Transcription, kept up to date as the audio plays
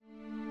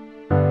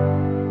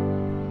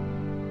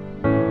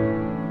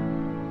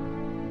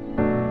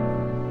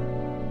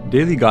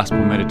Daily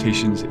Gospel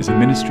Meditations is a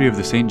ministry of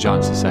the St.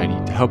 John Society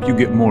to help you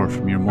get more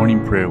from your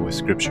morning prayer with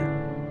Scripture.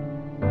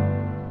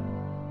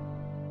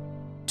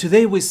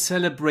 Today we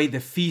celebrate the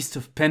Feast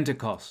of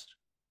Pentecost,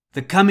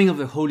 the coming of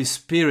the Holy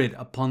Spirit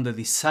upon the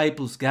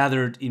disciples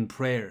gathered in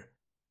prayer.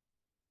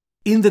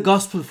 In the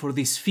Gospel for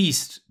this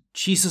feast,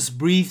 Jesus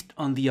breathed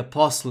on the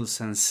apostles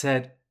and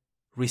said,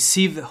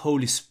 "Receive the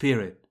Holy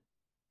Spirit,"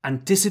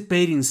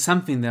 anticipating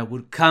something that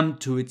would come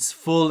to its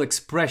full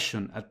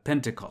expression at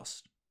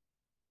Pentecost.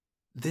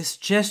 This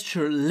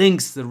gesture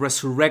links the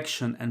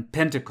resurrection and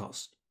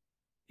Pentecost.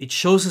 It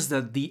shows us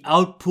that the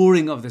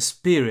outpouring of the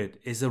Spirit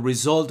is a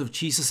result of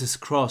Jesus'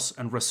 cross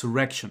and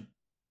resurrection.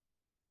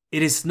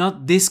 It is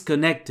not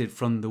disconnected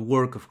from the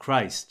work of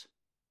Christ.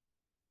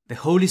 The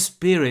Holy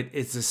Spirit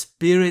is the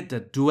Spirit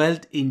that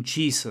dwelt in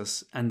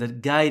Jesus and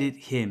that guided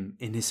him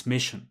in his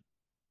mission.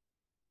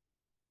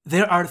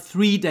 There are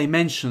three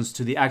dimensions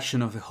to the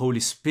action of the Holy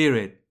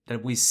Spirit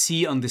that we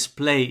see on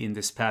display in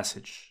this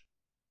passage.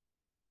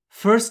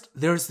 First,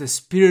 there's the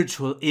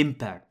spiritual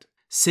impact,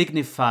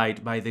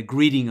 signified by the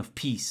greeting of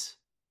peace.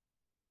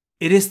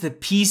 It is the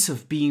peace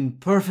of being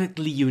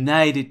perfectly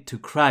united to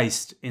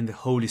Christ in the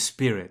Holy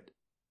Spirit.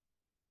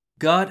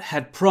 God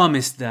had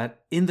promised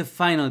that in the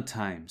final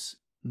times,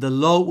 the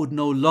law would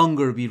no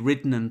longer be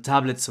written on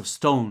tablets of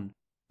stone,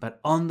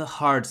 but on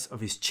the hearts of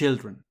his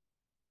children.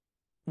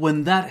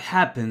 When that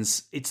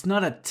happens, it's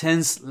not a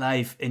tense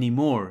life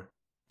anymore,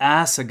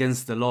 as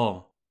against the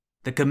law,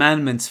 the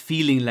commandments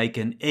feeling like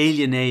an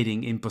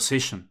alienating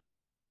imposition.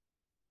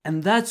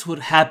 And that's what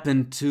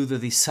happened to the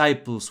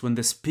disciples when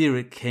the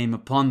Spirit came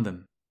upon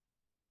them.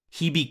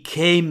 He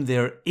became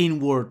their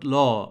inward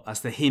law,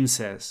 as the hymn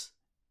says,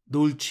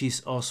 "Dulcis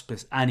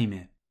hospes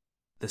anime,"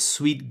 the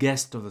sweet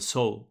guest of the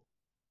soul.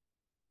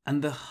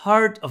 And the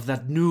heart of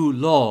that new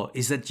law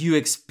is that you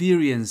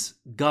experience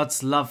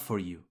God's love for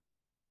you.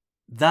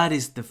 That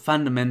is the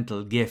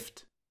fundamental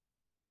gift.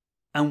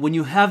 And when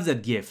you have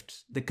that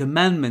gift, the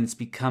commandments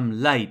become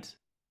light.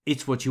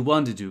 It's what you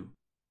want to do,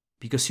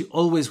 because you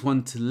always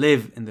want to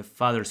live in the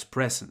Father's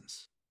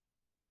presence.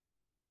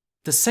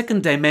 The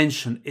second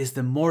dimension is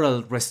the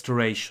moral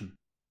restoration.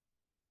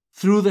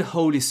 Through the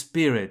Holy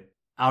Spirit,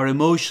 our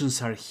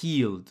emotions are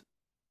healed,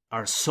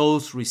 our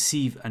souls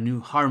receive a new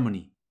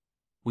harmony.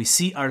 We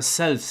see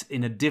ourselves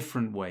in a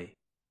different way.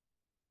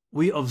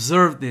 We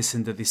observe this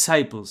in the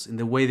disciples, in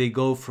the way they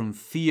go from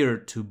fear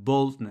to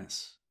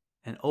boldness,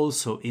 and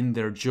also in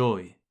their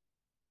joy.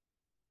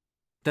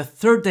 The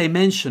third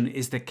dimension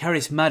is the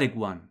charismatic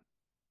one,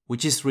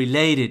 which is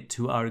related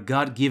to our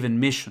God-given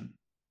mission.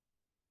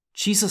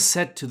 Jesus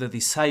said to the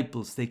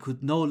disciples they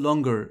could no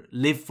longer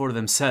live for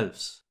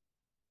themselves.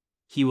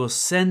 He was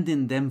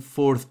sending them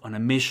forth on a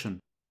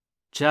mission,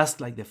 just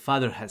like the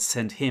Father had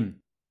sent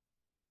him.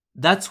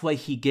 That's why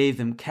he gave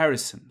them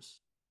charisms,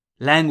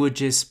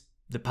 languages,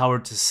 the power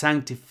to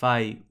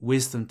sanctify,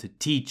 wisdom to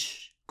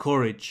teach,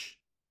 courage,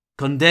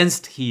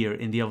 condensed here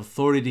in the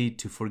authority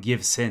to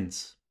forgive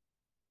sins.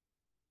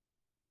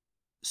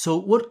 So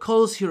what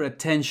calls your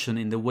attention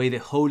in the way the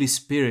Holy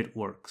Spirit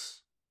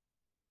works?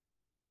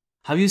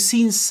 Have you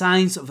seen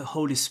signs of the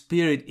Holy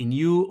Spirit in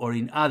you or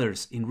in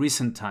others in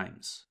recent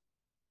times?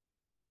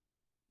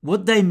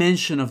 What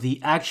dimension of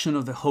the action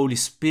of the Holy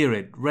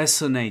Spirit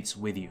resonates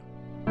with you?